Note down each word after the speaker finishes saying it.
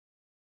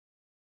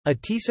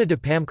Atiśa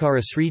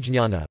Dipamkara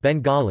Srijñana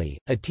Bengali,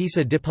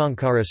 Atiśa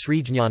Dipankara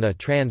Srijñana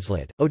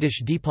translate,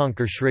 Odish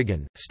Dipankar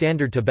Shrigan,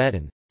 Standard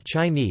Tibetan,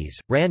 Chinese,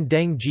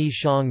 Randeng Ji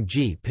Shang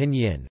Ji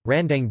Pinyin,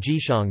 Randeng Ji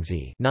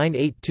Shangzi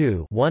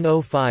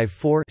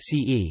 982-1054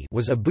 CE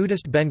was a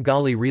Buddhist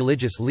Bengali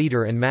religious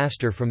leader and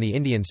master from the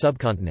Indian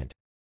subcontinent.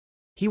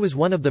 He was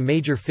one of the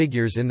major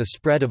figures in the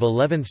spread of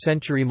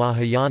 11th-century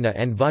Mahayana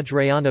and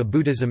Vajrayana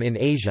Buddhism in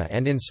Asia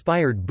and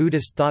inspired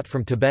Buddhist thought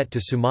from Tibet to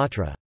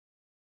Sumatra.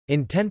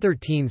 In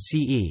 1013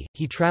 CE,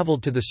 he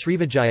travelled to the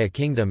Srivijaya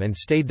kingdom and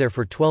stayed there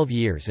for 12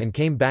 years and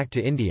came back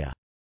to India.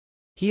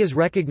 He is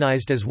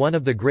recognized as one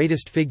of the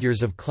greatest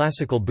figures of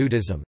classical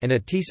Buddhism, and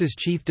Atiśa's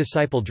chief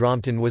disciple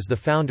Dromten was the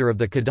founder of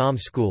the Kadam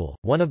school,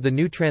 one of the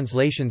new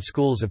translation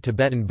schools of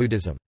Tibetan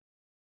Buddhism.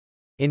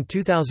 In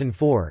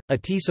 2004,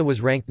 Atiśa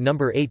was ranked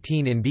number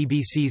 18 in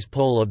BBC's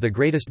poll of the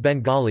greatest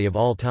Bengali of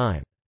all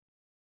time.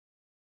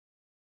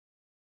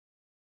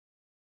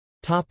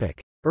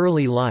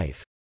 Early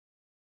life.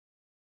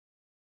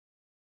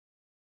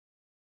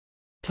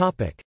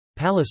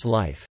 Palace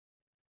life.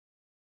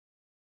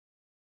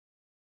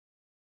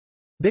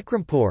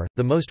 Bikrampur,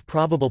 the most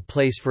probable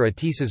place for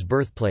Atiśa's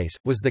birthplace,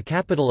 was the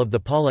capital of the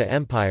Pala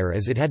Empire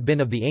as it had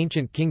been of the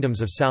ancient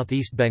kingdoms of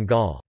southeast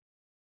Bengal.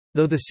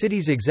 Though the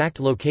city's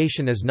exact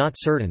location is not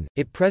certain,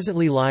 it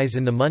presently lies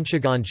in the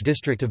Munshiganj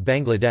district of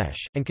Bangladesh,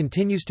 and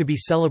continues to be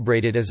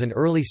celebrated as an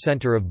early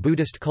centre of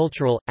Buddhist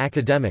cultural,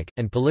 academic,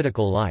 and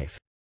political life.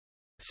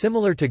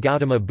 Similar to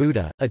Gautama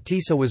Buddha,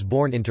 Atiśa was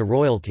born into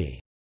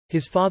royalty.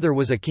 His father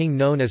was a king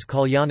known as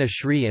Kalyana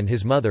Shri and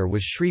his mother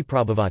was Shri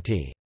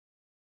Prabhavati.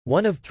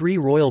 One of three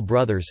royal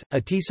brothers,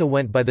 Atiśa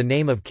went by the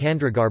name of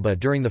Kandragarbha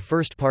during the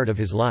first part of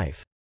his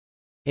life.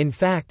 In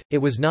fact, it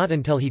was not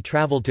until he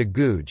travelled to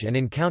Guj and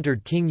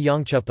encountered King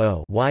Yongchup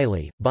O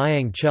Wylie,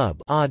 Byang Chub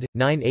Odd,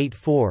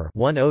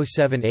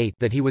 984-1078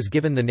 that he was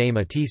given the name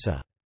Atiśa.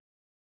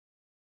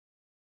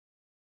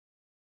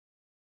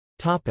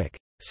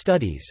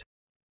 Studies.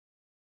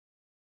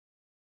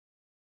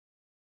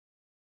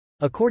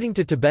 According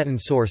to Tibetan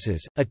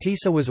sources,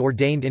 Atiśa was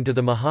ordained into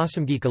the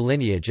Mahasamgika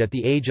lineage at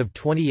the age of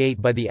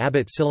 28 by the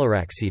abbot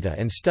Silaraksita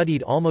and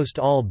studied almost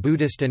all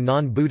Buddhist and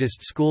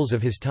non-Buddhist schools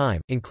of his time,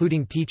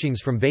 including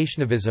teachings from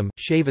Vaishnavism,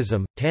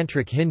 Shaivism,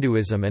 Tantric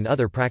Hinduism and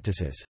other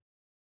practices.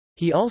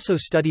 He also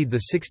studied the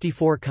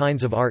 64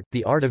 kinds of art,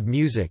 the art of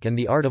music and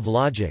the art of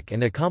logic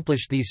and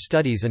accomplished these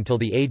studies until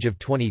the age of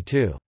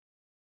 22.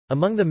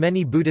 Among the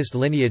many Buddhist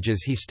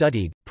lineages he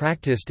studied,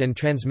 practiced and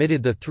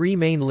transmitted, the three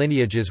main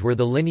lineages were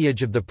the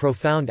lineage of the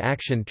profound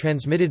action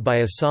transmitted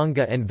by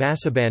Asanga and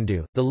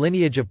Vasubandhu, the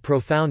lineage of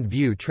profound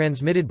view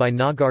transmitted by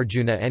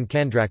Nagarjuna and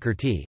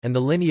Kandrakirti, and the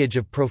lineage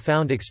of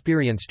profound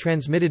experience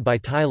transmitted by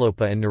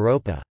Tilopa and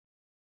Naropa.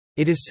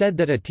 It is said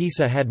that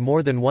Atiśa had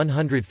more than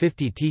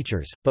 150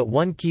 teachers, but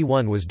one key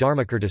one was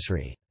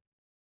Dharmakirtisri.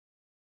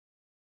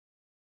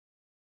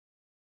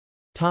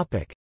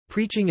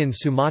 Preaching in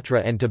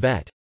Sumatra and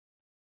Tibet.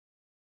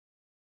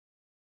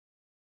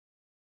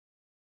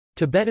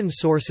 Tibetan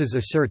sources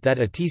assert that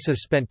Atiśa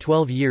spent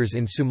 12 years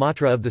in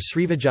Sumatra of the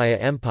Srivijaya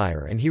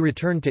Empire and he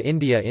returned to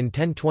India in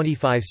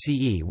 1025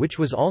 CE, which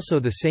was also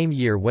the same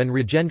year when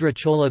Rajendra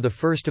Chola I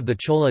of the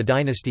Chola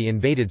dynasty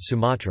invaded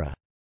Sumatra.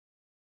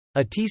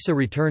 Atiśa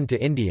returned to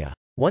India.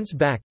 Once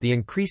back, the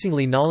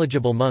increasingly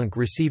knowledgeable monk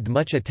received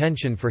much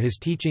attention for his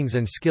teachings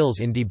and skills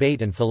in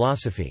debate and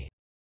philosophy.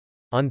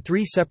 On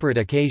 3 separate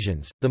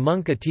occasions, the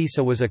monk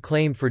Atiśa was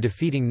acclaimed for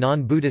defeating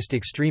non-Buddhist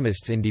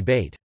extremists in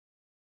debate.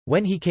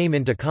 When he came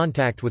into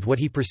contact with what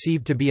he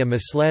perceived to be a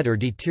misled or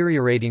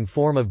deteriorating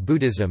form of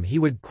Buddhism, he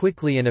would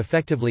quickly and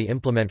effectively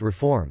implement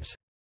reforms.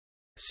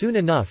 Soon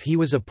enough he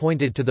was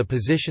appointed to the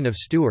position of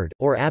steward,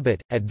 or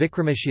abbot, at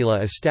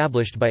Vikramashila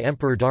established by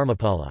Emperor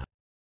Dharmapala.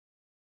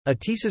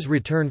 Atiśa's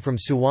return from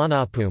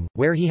Suvarnabhumi,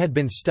 where he had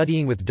been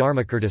studying with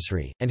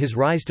Dharmakirtisri, and his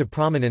rise to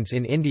prominence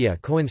in India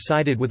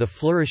coincided with a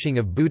flourishing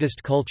of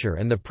Buddhist culture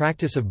and the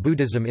practice of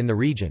Buddhism in the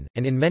region,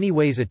 and in many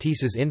ways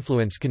Atiśa's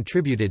influence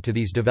contributed to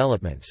these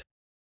developments.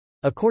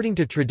 According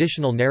to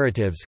traditional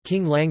narratives,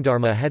 King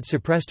Langdharma had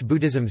suppressed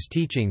Buddhism's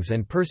teachings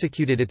and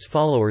persecuted its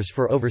followers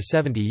for over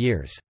 70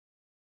 years.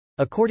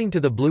 According to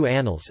the Blue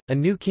Annals, a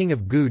new king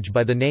of Guj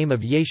by the name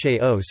of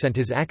Yeshe-O sent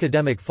his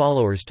academic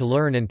followers to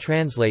learn and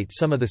translate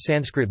some of the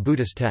Sanskrit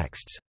Buddhist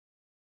texts.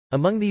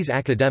 Among these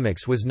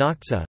academics was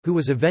Naktsa, who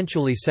was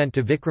eventually sent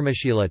to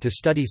Vikramashila to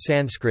study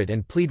Sanskrit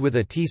and plead with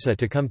Atiśa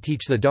to come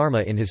teach the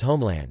Dharma in his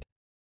homeland.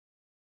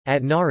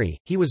 At Nari,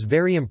 he was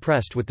very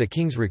impressed with the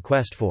king's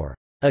request for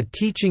a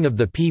teaching of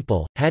the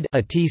people. Had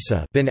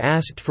Atiśa been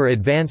asked for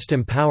advanced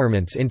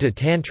empowerments into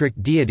tantric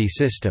deity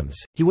systems,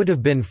 he would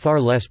have been far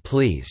less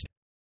pleased.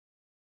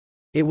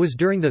 It was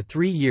during the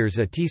 3 years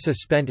Atiśa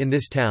spent in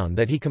this town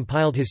that he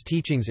compiled his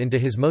teachings into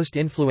his most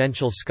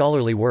influential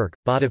scholarly work,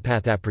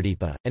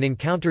 Bodhipathapradipa, and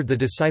encountered the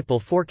disciple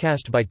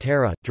forecast by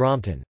Tara,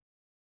 Dromten.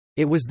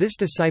 It was this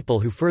disciple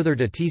who furthered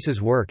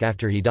Atiśa's work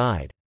after he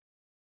died.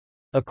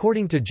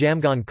 According to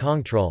Jamgon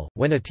Kongtrul,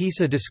 when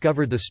Atiśa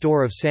discovered the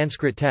store of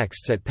Sanskrit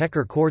texts at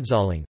Pekar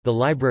Kordzaling, the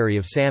library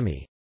of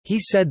Sami He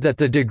said that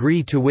the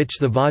degree to which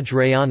the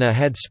Vajrayana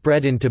had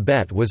spread in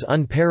Tibet was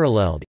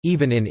unparalleled,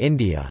 even in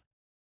India.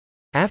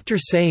 After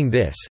saying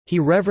this, he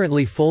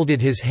reverently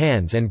folded his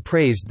hands and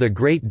praised the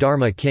great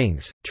Dharma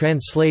kings,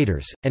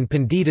 translators, and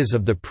panditas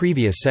of the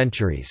previous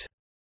centuries.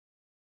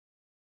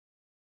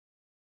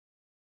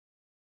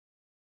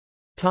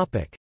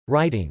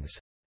 Writings.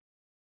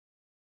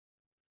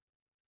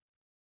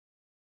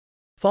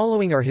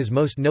 Following are his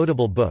most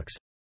notable books: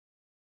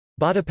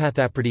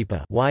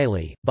 Bodhipathapradipa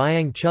Wiley,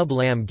 Byang Chub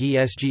Lam Gi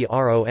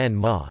Sgron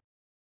Ma.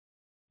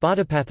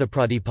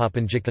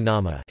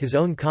 Bodhipathapradipapanjikanama, his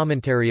own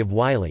commentary of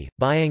Wiley,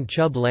 Byang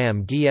Chub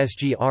Lam Gi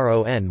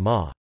Sgron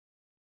Ma.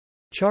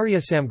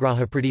 Charya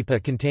Samgraha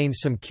Pradipa contains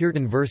some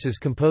kirtan verses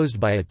composed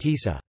by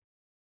Atiśa.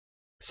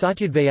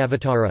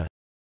 Satyadvayavatara,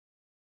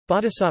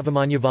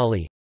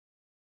 Bodhisattvamanyavali,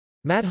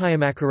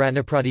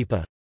 Madhyamakaratna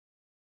Pradipa,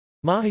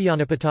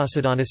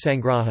 Mahayanapatassadhana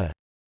Sangraha,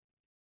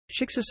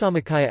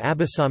 Shiksasamakaya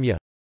Abhisamya,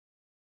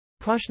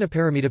 Prashna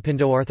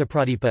Paramitapindo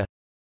Pradipa,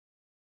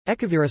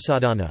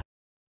 Ekavirasadhana,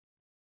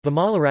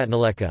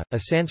 Vimalaratnaleka, a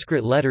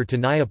Sanskrit letter to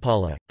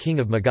Nayapala, king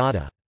of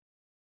Magadha.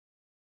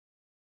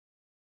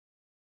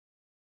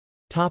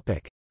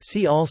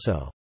 See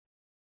also: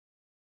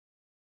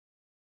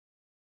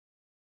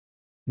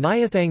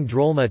 Nyathang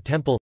Drolma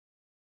Temple,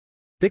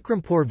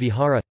 Bikrampur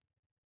Vihara.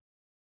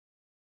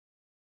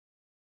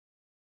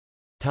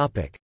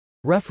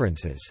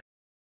 References.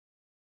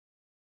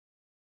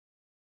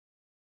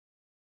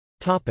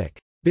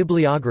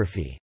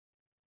 Bibliography.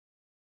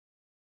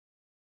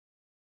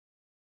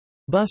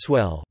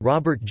 Buswell,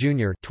 Robert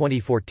Jr.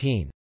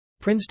 2014.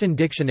 Princeton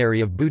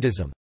Dictionary of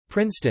Buddhism.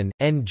 Princeton,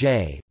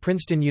 N.J.,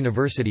 Princeton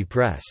University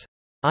Press.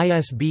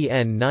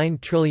 ISBN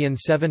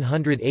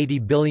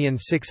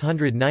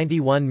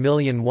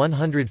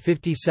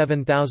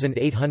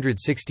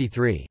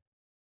 9780691157863.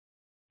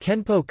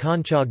 Khenpo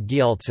Konchog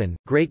Gyaltsen,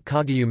 Great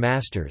Kagyu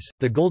Masters,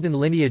 The Golden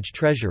Lineage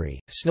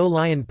Treasury, Snow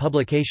Lion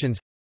Publications.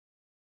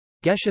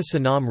 Geshe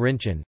Sanam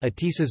Rinchen,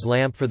 Atisa's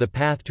Lamp for the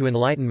Path to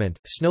Enlightenment,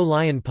 Snow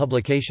Lion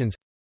Publications.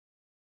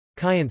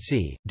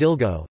 Khyentse,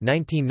 Dilgo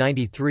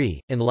 1993,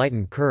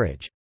 Enlightened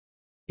Courage.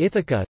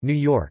 Ithaca, New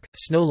York,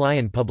 Snow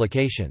Lion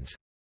Publications.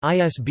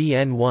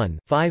 ISBN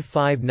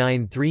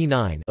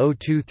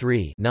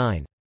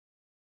 1-55939-023-9.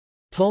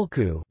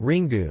 Tulku,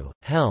 Ringu,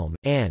 Helm,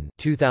 Anne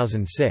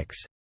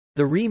 2006.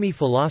 The Rimi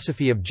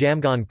Philosophy of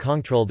Jamgon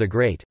Kongtrul the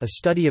Great, A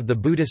Study of the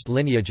Buddhist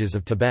Lineages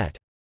of Tibet.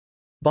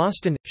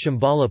 Boston,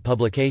 Shambhala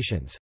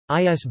Publications.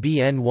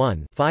 ISBN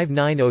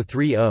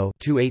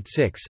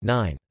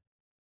 1-59030-286-9.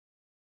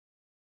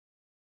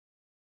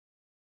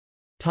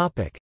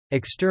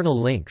 External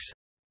links.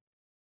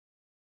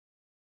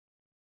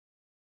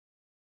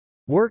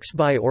 Works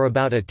by or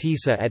about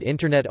Atiśa at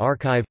Internet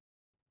Archive.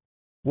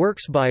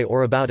 Works by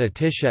or about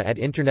Atiśa at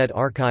Internet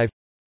Archive.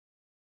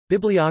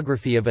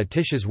 Bibliography of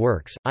Atisha's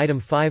works, item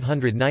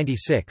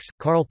 596,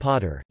 Karl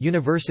Potter,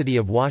 University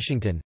of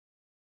Washington.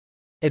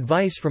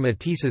 Advice from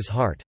Atisa's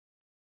Heart.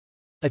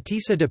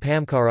 Atiśa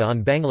Dipamkara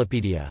on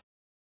Banglapedia.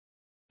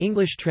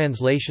 English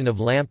translation of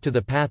Lamp to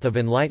the Path of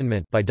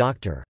Enlightenment by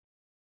Dr.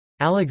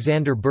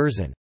 Alexander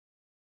Berzin.